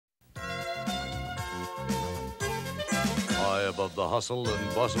High above the hustle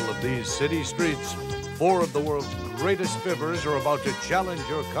and bustle of these city streets, four of the world's greatest fibbers are about to challenge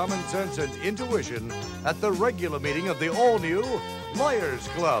your common sense and intuition at the regular meeting of the all-new Liars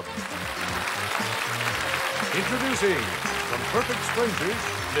Club. Introducing, from Perfect Strangers,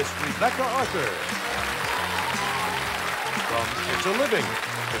 Miss Rebecca Arthur. From It's a Living,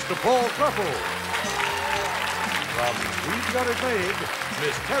 Mr. Paul Krupple. From We've Got It Made,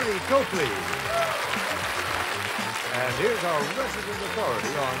 Miss Terry Copley. And here's our resident authority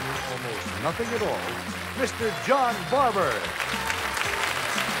on almost nothing at all, Mr. John Barber.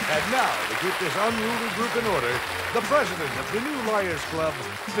 And now, to keep this unruly group in order, the president of the new Liars Club,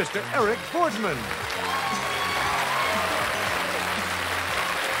 Mr. Eric Boardman.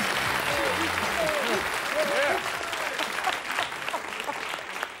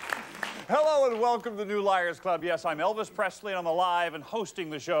 Hello and welcome to the new Liars Club. Yes, I'm Elvis Presley and I'm alive and hosting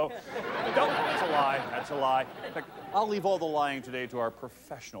the show. No, that's a lie. That's a lie. In fact, I'll leave all the lying today to our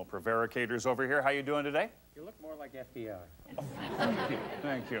professional prevaricators over here. How you doing today? You look more like FDR. Oh, thank you.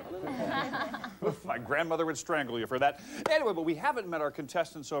 Thank you. My grandmother would strangle you for that. Anyway, but we haven't met our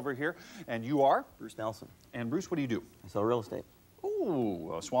contestants over here. And you are? Bruce Nelson. And Bruce, what do you do? I sell real estate.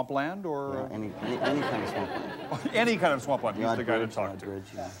 Ooh, swampland or? Yeah, any kind of swampland. Any kind of swampland. He's the guy to talk to. Bridge,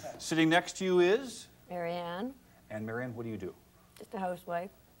 yeah. Sitting next to you is? Marianne. And Marianne, what do you do? Just a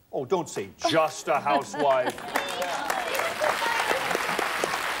housewife. Oh, don't say just a housewife.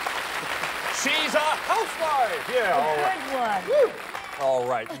 She's a housewife. Yeah, all right. Good one. Woo. All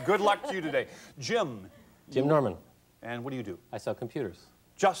right. Good luck to you today. Jim. Jim Norman. And what do you do? I sell computers.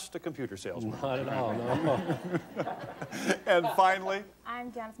 Just a computer salesman. Not at all, no. And finally?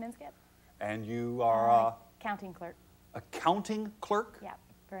 I'm Janice Minskip. And you are accounting clerk. Accounting clerk? Yeah,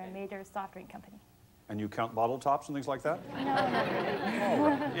 for a major soft drink company. And you count bottle tops and things like that? No, not really. All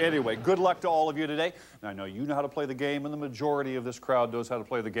right. Anyway, good luck to all of you today. And I know you know how to play the game, and the majority of this crowd knows how to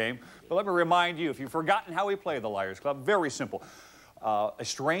play the game. But let me remind you, if you've forgotten how we play the Liars Club, very simple. A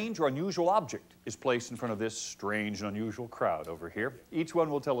strange or unusual object is placed in front of this strange and unusual crowd over here. Each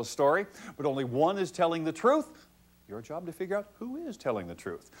one will tell a story, but only one is telling the truth. Your job to figure out who is telling the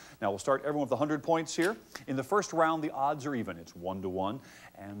truth. Now, we'll start everyone with 100 points here. In the first round, the odds are even. It's 1-to-1.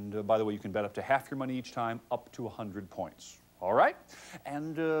 And by the way, you can bet up to half your money each time, up to 100 points. All right?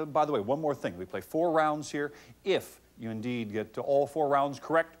 And by the way, one more thing. We play 4 rounds here. If you indeed get all 4 rounds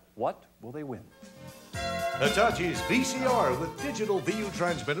correct, what will they win? Hitachi's VCR with digital VU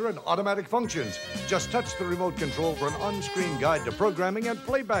transmitter and automatic functions. Just touch the remote control for an on-screen guide to programming and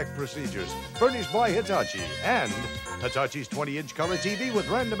playback procedures. Furnished by Hitachi. And Hitachi's 20-inch color TV with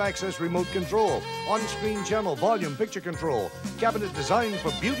random access remote control. On-screen channel volume picture control. Cabinet designed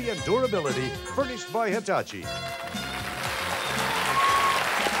for beauty and durability. Furnished by Hitachi.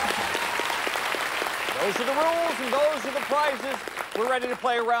 Those are the rules and those are the prizes. We're ready to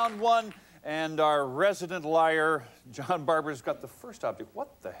play round 1. And our resident liar, John Barber's got the first object.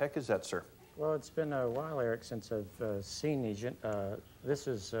 What the heck is that, sir? Well, it's been a while, Eric, since I've seen these. This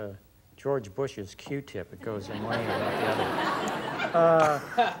is George Bush's Q-tip. It goes in one ear, not the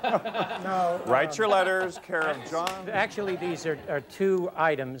other. No. Write your letters, care of John. Actually, these are 2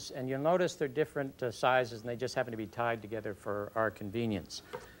 items, and you'll notice they're different sizes, and they just happen to be tied together for our convenience.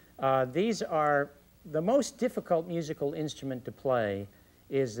 These are the most difficult musical instrument to play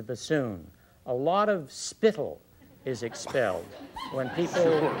is the bassoon. A lot of spittle is expelled when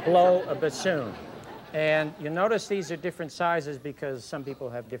people blow a bassoon. And you notice these are different sizes because some people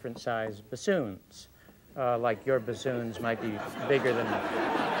have different size bassoons. Like your bassoons might be bigger than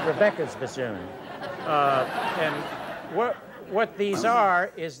Rebecca's bassoon. And what these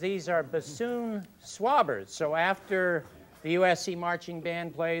are is these are bassoon swabbers. So after the USC marching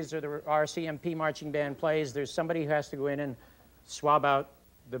band plays or the RCMP marching band plays, there's somebody who has to go in and swab out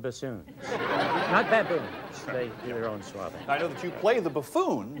the bassoons. Not baboons. They do their own swabbing. I know that you play the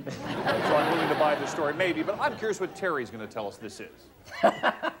buffoon, so I'm willing to buy this story, maybe, but I'm curious what Terry's going to tell us this is.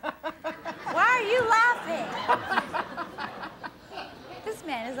 Why are you laughing? This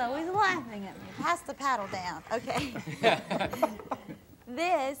man is always laughing at me. Pass the paddle down. Okay.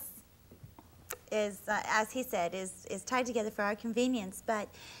 This is, as he said, is tied together for our convenience, but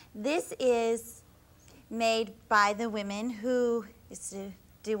this is made by the women who used to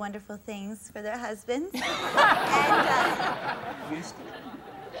do wonderful things for their husbands. And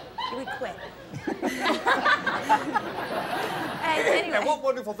we quit. And anyway, And what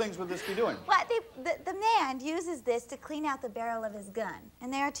wonderful things would this be doing? well, the man uses this to clean out the barrel of his gun.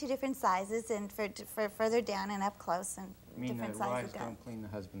 And there are 2 different sizes, and for further down and up close, and different sizes of gun. Don't clean the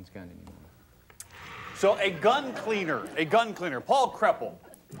husband's gun anymore. So a gun cleaner. Paul Krupple.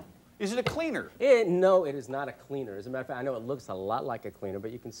 Is it a cleaner? No, it is not a cleaner. As a matter of fact, I know it looks a lot like a cleaner,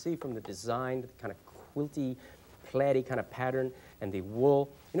 but you can see from the design, the kind of quilty, plaid-y kind of pattern, and the wool.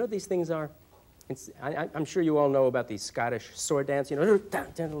 You know what these things are? I'm sure you all know about the Scottish sword dance. You know,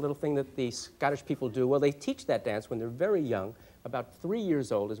 the little thing that the Scottish people do. Well, they teach that dance when they're very young. About 3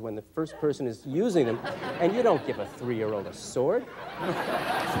 years old is when the first person is using them. And you don't give a 3-year-old a sword.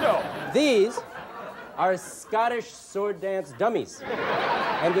 No. These are Scottish sword dance dummies.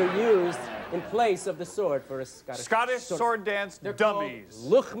 And they're used in place of the sword for a Scottish sword dance dummies.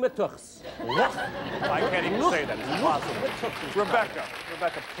 Luchmatuchs. I can't even say that. It's impossible. Rebecca,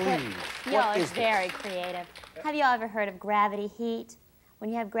 please. No, it's very creative. Have you all ever heard of gravity heat?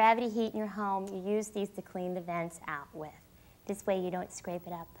 When you have gravity heat in your home, you use these to clean the vents out with. This way you don't scrape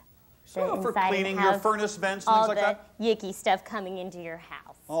it up. So for cleaning your furnace vents and things like that? All the yicky stuff coming into your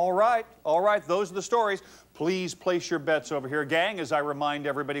house. All right, those are the stories. Please place your bets over here, gang, as I remind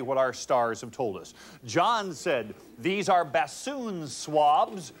everybody what our stars have told us. John said, these are bassoon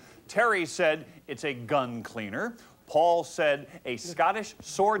swabs. Terry said, it's a gun cleaner. Paul said, a Scottish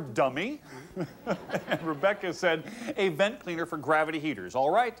sword dummy. And Rebecca said, a vent cleaner for gravity heaters.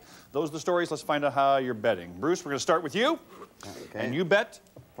 All right, those are the stories. Let's find out how you're betting. Bruce, we're going to start with you. Okay. And you bet?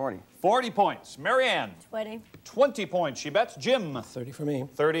 40. 40 points. Marianne? 20. 20 points. She bets. Jim? 30 for me.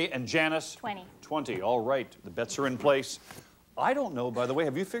 30. And Janice? 20. 20. All right. The bets are in place. I don't know, by the way.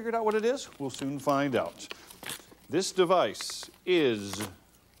 Have you figured out what it is? We'll soon find out. This device is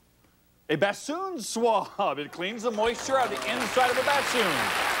a bassoon swab. It cleans the moisture out of the inside of a bassoon.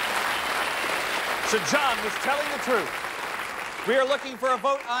 So John was telling the truth. We are looking for a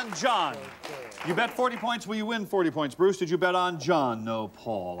vote on John. You bet 40 points. Will you win 40 points? Bruce, did you bet on John? No,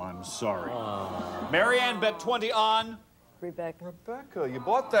 Paul. I'm sorry. Marianne bet 20 on? Rebecca. Rebecca, you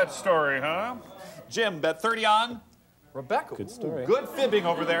bought that story, huh? Jim bet 30 on? Rebecca. Good story. Ooh, good fibbing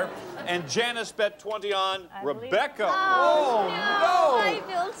over there. And Janice bet 20 on Rebecca. Oh, no. I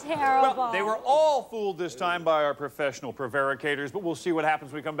feel terrible. Well, they were all fooled this time by our professional prevaricators, but we'll see what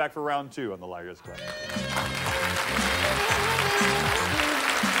happens when we come back for round 2 on the Liars Club.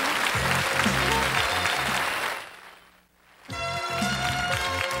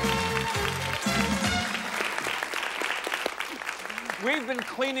 We've been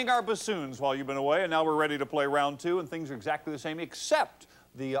cleaning our bassoons while you've been away, and now we're ready to play round 2, and things are exactly the same, except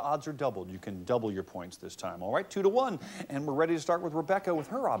the odds are doubled. You can double your points this time, all right? 2-1, and we're ready to start with Rebecca with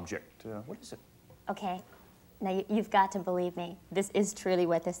her object. What is it? Okay, now you've got to believe me. This is truly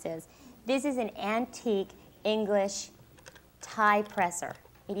what this is. This is an antique English tie presser.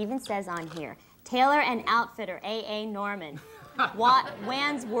 It even says on here, Tailor and Outfitter, A.A. Norman.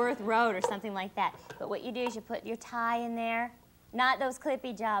 Wandsworth Road or something like that. But what you do is you put your tie in there. Not those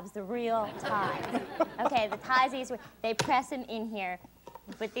clippy jobs, the real ties. Okay, the ties, they press them in here,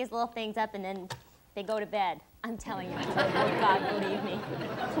 you put these little things up, and then they go to bed. I'm telling you. Oh, God, believe me.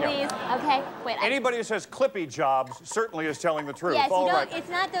 Please, okay, wait. Anybody who says clippy jobs certainly is telling the truth. Yes, all right. It's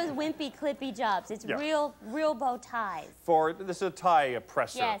not those wimpy clippy jobs. It's real bow ties. This is a tie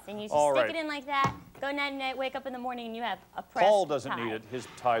presser. Yes, and you just stick it in like that, go night-night, wake up in the morning, and you have a pressed Paul doesn't tie. need it. His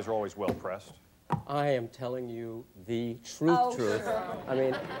ties are always well pressed. I am telling you the truth. Sure. I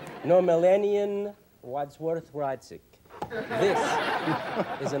mean, no millennium Wadsworth Rodzik. This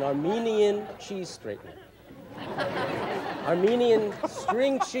is an Armenian cheese straightener. Armenian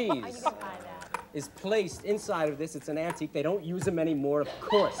string cheese is placed inside of this. It's an antique. They don't use them anymore, of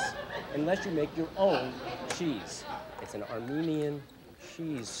course, unless you make your own cheese. It's an Armenian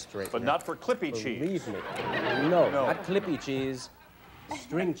cheese straightener. But not for clippy cheese. Believe me. No, not clippy cheese.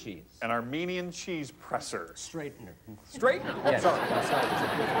 String cheese. An Armenian cheese presser. Straightener. Straightener? Yes, Sorry. that's right.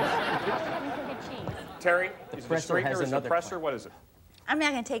 Terry, is it a presser has straightener? Is it a another presser? part. What is it? I'm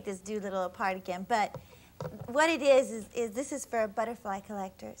not going to take this doolittle apart again, but what it is this is for butterfly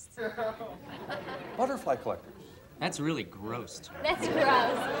collectors. Butterfly collectors. That's really gross. That's gross.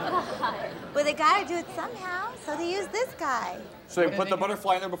 Well, they got to do it somehow, so they use this guy. So they put the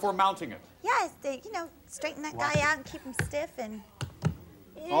butterfly in there before mounting it. Yes, they, straighten that guy out and keep him stiff and...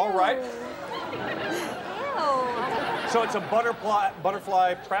 All right. Ew. So it's a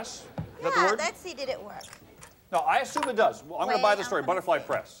butterfly press? Is that the word? let's see, did it work? No, I assume it does. Well, I'm going to buy the story. Butterfly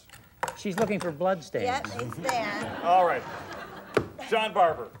press. She's looking for blood stains. Yep, it's there. All right. John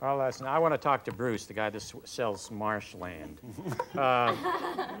Barber. Well, listen, I want to talk to Bruce, the guy that sells marshland. The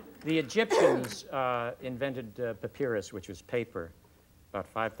Egyptians invented papyrus, which was paper, about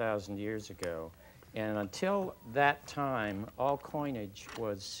 5,000 years ago. And until that time, all coinage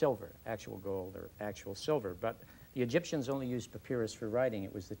was silver, actual gold or actual silver. But the Egyptians only used papyrus for writing.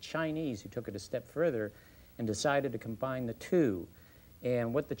 It was the Chinese who took it a step further and decided to combine the two.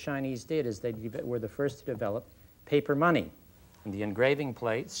 And what the Chinese did is they were the first to develop paper money. And the engraving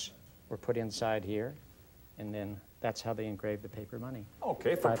plates were put inside here, and then that's how they engraved the paper money.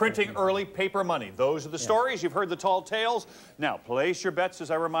 Okay, for printing early paper money. Those are the stories. You've heard the tall tales. Now, place your bets as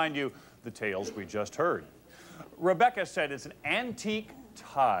I remind you the tales we just heard. Rebecca said it's an antique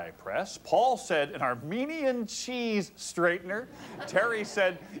tie press. Paul said an Armenian cheese straightener. Terry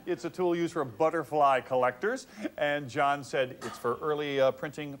said it's a tool used for butterfly collectors. And John said it's for early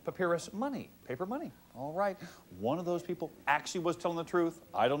printing papyrus money, paper money. All right. One of those people actually was telling the truth.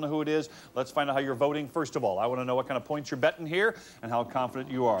 I don't know who it is. Let's find out how you're voting. First of all, I want to know what kind of points you're betting here and how confident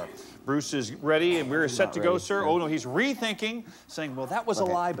you are. Bruce is ready, and we're set to go, sir. Oh, no, he's rethinking, saying, well, that was a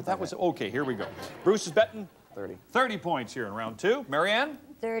lie, but that was... Okay, here we go. Bruce is betting 30. 30 points here in round 2. Marianne?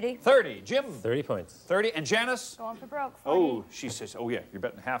 30. 30. Jim? 30 points. 30. And Janice? Going for broke. 40. Oh, she says, oh, yeah, you're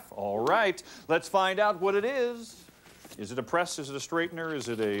betting half. All right. Let's find out what it is. Is it a press? Is it a straightener? Is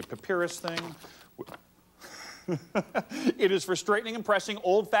it a papyrus thing? It is for straightening and pressing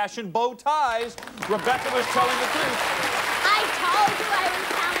old-fashioned bow ties. Rebecca was telling the truth. I told you I was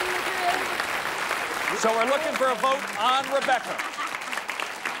telling the truth. So we're looking for a vote on Rebecca.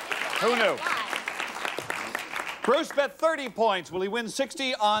 Who knew? Bruce bet 30 points. Will he win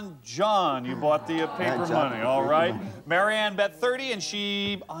 60 on John? You bought the paper money, all right. Marianne bet 30, and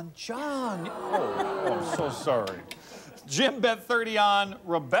she on John. Oh, I'm so sorry. Jim bet 30 on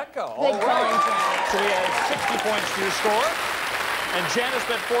Rebecca. All right. So we had 60 points to your score. And Janice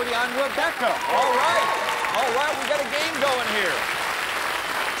bet 40 on Rebecca. All right. All right, we got a game going here.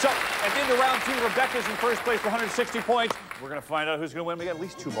 So at the end of round 2, Rebecca's in first place for 160 points. We're going to find out who's going to win. We got at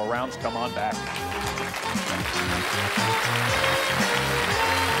least 2 more rounds. Come on back.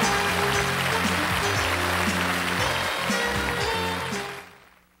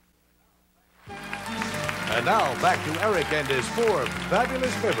 And now, back to Eric and his 4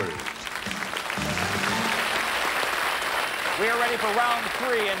 fabulous Fibbers. We are ready for round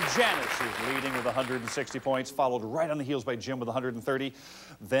 3, and Janice is leading with 160 points, followed right on the heels by Jim with 130.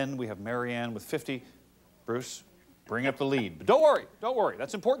 Then we have Marianne with 50. Bruce, bring up the lead. But don't worry,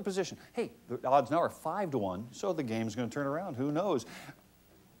 that's an important position. Hey, the odds now are 5-1, so the game's going to turn around. Who knows?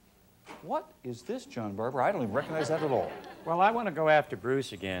 What is this, John Barber? I don't even recognize that at all. Well, I want to go after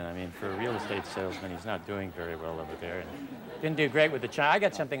Bruce again. I mean, for a real estate salesman, he's not doing very well over there. And didn't do great with the China. I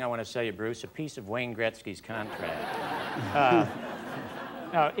got something I want to sell you, Bruce, a piece of Wayne Gretzky's contract.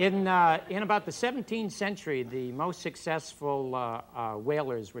 In about the 17th century, the most successful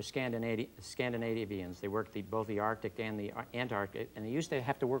whalers were Scandinavians. They worked both the Arctic and the Antarctic, and they used to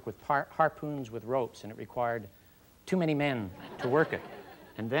have to work with harpoons with ropes, and it required too many men to work it.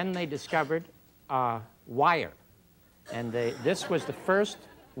 And then they discovered wire. And this was the first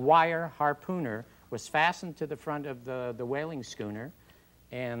wire harpooner, was fastened to the front of the whaling schooner,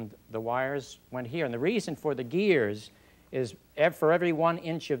 and the wires went here. And the reason for the gears is for every 1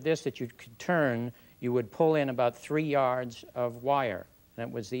 inch of this that you could turn, you would pull in about 3 yards of wire. And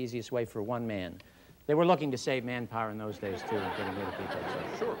it was the easiest way for one man. They were looking to save manpower in those days, too, and getting rid of people.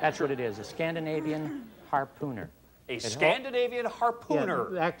 So sure, that's what it is, a Scandinavian harpooner. A Scandinavian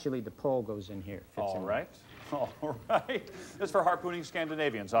harpooner. Yeah, actually, the pole goes in here. All right. All right. This is for harpooning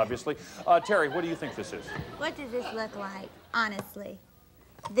Scandinavians, obviously. Terry, what do you think this is? What does this look like, honestly?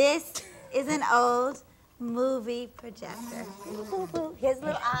 This is an old movie projector. Here's a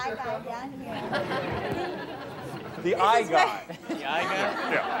little eye guy down here. The eye guy. The eye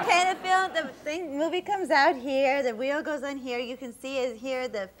guy? Yeah. Kind of film, the movie comes out here, the wheel goes on here. You can see it here,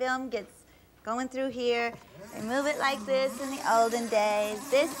 the film gets going through here. They move it like this in the olden days.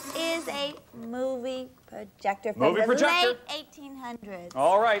 This is a movie projector from the late 1800s.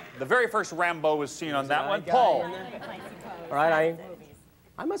 All right. The very first Rambo was seen on that one. Paul. All right,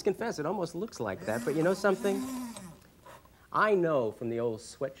 I must confess, it almost looks like that, but you know something? I know from the old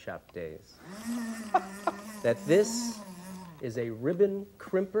sweatshop days that this is a ribbon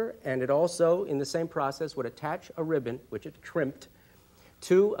crimper, and it also, in the same process, would attach a ribbon, which it crimped,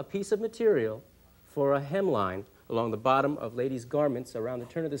 to a piece of material for a hemline along the bottom of ladies' garments around the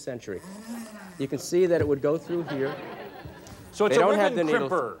turn of the century. You can see that it would go through here. So it's a ribbon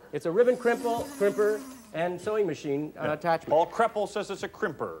crimper. It's a ribbon crimper and sewing machine attachment. Paul Kreppel says it's a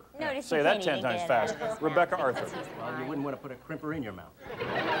crimper. Say that 10 times fast. Rebecca Arthur. Well, you wouldn't want to put a crimper in your mouth. Go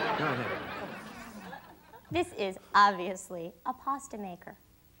ahead. This is obviously a pasta maker.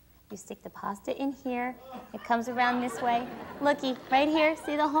 You stick the pasta in here. It comes around this way. Looky, right here,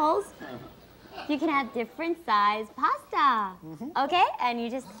 see the holes? You can have different size pasta. Okay? And you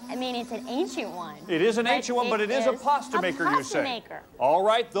just, I mean, it's an ancient one. It is an ancient one, but it is a pasta maker, you say. maker. All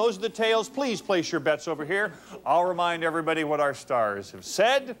right, those are the tails. Please place your bets over here. I'll remind everybody what our stars have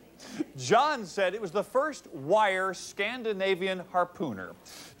said. John said it was the first wire Scandinavian harpooner.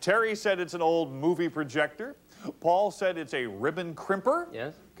 Terry said it's an old movie projector. Paul said it's a ribbon crimper.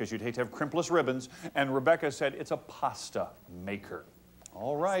 Yes. Because you'd hate to have crimpless ribbons. And Rebecca said it's a pasta maker.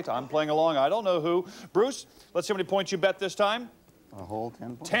 All right, I'm playing along. I don't know who. Bruce, let's see how many points you bet this time. A whole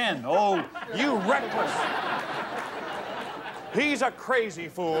 10 points. 10. Oh, you reckless. He's a crazy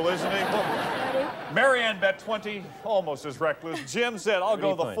fool, isn't he? Marianne bet 20, almost as reckless. Jim said, I'll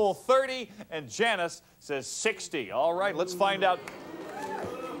go the full 30. And Janice says 60. All right, let's find out.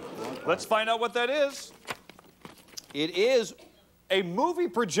 Let's find out what that is. It is a movie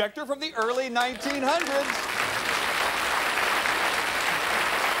projector from the early 1900s.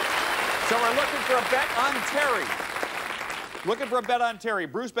 So we're looking for a bet on Terry. Looking for a bet on Terry.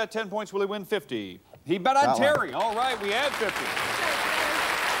 Bruce bet 10 points. Will he win 50? He bet on Terry. All right, we add 50.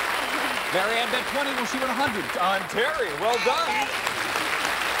 Marianne bet 20. Will she win 100? On Terry. Well done.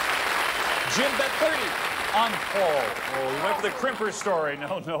 Jim bet 30 on Paul. Oh, we went for the crimper story.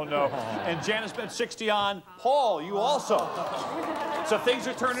 No, no, no. And Janice bet 60 on Paul. You also. So things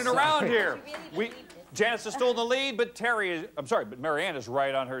are turning around here. Janice is still in the lead, but but Marianne is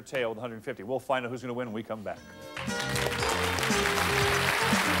right on her tail with 150. We'll find out who's going to win when we come back.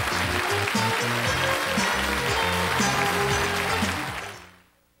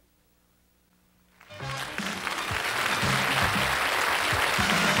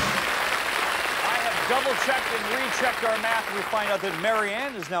 Double-checked and rechecked our math, and we find out that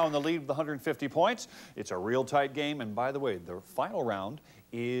Marianne is now in the lead with 150 points. It's a real tight game, and by the way, the final round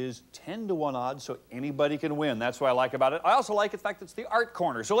is 10-to-1 odds, so anybody can win. That's what I like about it. I also like the fact that it's the art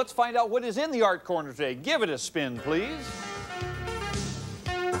corner. So let's find out what is in the art corner today. Give it a spin, please.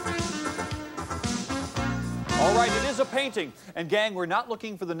 All right, it is a painting. And gang, we're not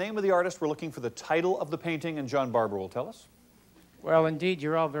looking for the name of the artist. We're looking for the title of the painting, and John Barber will tell us. Well, indeed,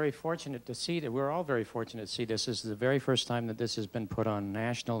 you're all very fortunate to see that. We're all very fortunate to see this. This is the very first time that this has been put on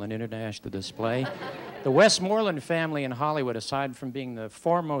national and international display. The Westmoreland family in Hollywood, aside from being the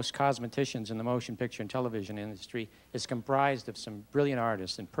foremost cosmeticians in the motion picture and television industry, is comprised of some brilliant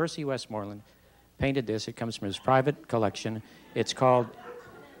artists. And Percy Westmoreland painted this. It comes from his private collection. It's called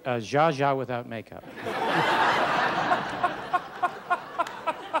Zsa Zsa Without Makeup.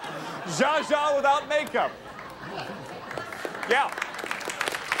 Zsa Zsa Without Makeup. Yeah.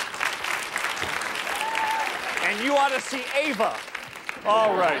 And you ought to see Ava.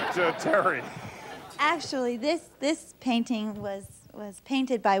 All right, Terry. Actually, this painting was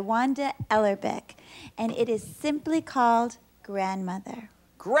painted by Wanda Ellerbeck, and it is simply called Grandmother.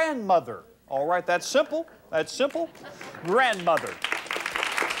 Grandmother. All right, that's simple. That's simple. Grandmother.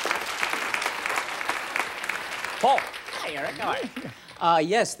 Paul. Hi, Eric. How are you?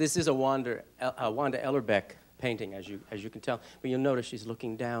 Yes, this is a Wanda Ellerbeck painting, as you can tell. But you'll notice she's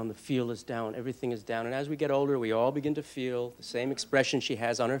looking down, the feel is down, everything is down. And as we get older, we all begin to feel the same expression she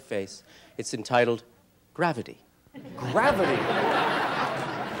has on her face. It's entitled Gravity. Gravity.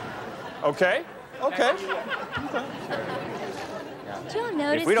 Okay. Okay. Do you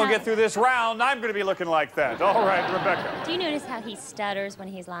notice if we don't get through this round, I'm going to be looking like that. All right, Rebecca. Do you notice how he stutters when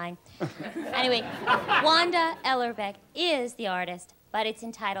he's lying? Anyway, Wanda Ellerbeck is the artist, but it's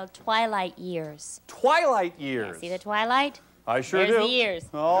entitled Twilight Years. Twilight Years. Yeah, see the twilight? I sure do. There's the years.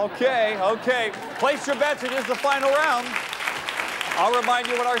 Okay, okay. Place your bets. It is the final round. I'll remind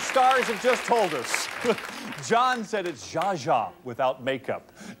you what our stars have just told us. John said it's Zsa Zsa without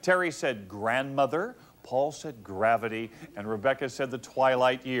makeup. Terry said grandmother. Paul said gravity. And Rebecca said the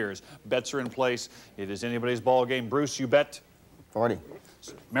twilight years. Bets are in place. It is anybody's ball game. Bruce, you bet? 40.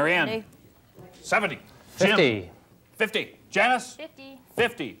 Marianne? 70. 50. Jim? 50. Janice? 50.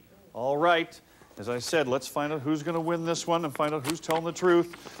 50. All right. As I said, let's find out who's going to win this one and find out who's telling the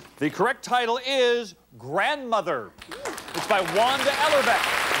truth. The correct title is Grandmother. It's by Wanda Ellerbeck.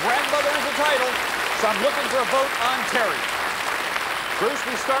 Grandmother is the title, so I'm looking for a vote on Terry. Bruce,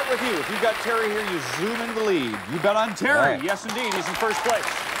 we start with you. If you've got Terry here, you zoom into the lead. You bet on Terry. Right. Yes, indeed. He's in first place.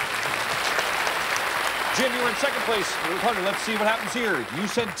 Jim, you were in second place. Let's see what happens here. You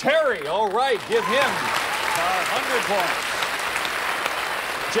said Terry. All right. Give him 100 points.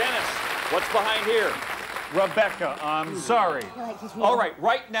 Janice, what's behind here? Rebecca, I'm sorry. All right,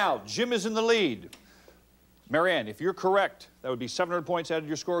 right now, Jim is in the lead. Marianne, if you're correct, that would be 700 points added to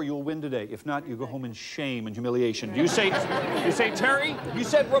your score. You'll win today. If not, you go home in shame and humiliation. You say Terry? You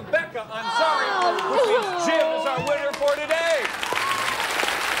said Rebecca. I'm sorry. Which means Jim is our winner for today.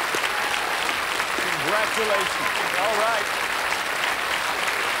 Congratulations. All right.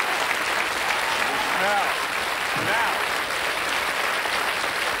 Now,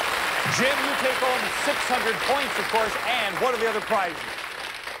 Jim, you take home 600 points, of course, and what are the other prizes?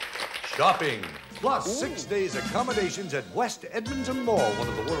 Shopping, plus 6 days accommodations at West Edmonton Mall, one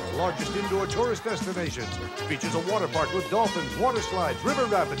of the world's largest indoor tourist destinations. Features a water park with dolphins, water slides, river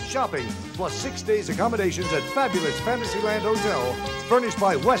rapids, shopping, plus 6 days accommodations at fabulous Fantasyland Hotel, furnished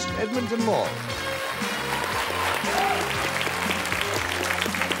by West Edmonton Mall.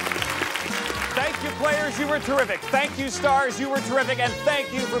 Thank you, players. You were terrific. Thank you, stars. You were terrific. And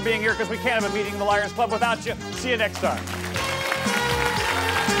thank you for being here, because we can't have a meeting in the Liars Club without you. See you next time.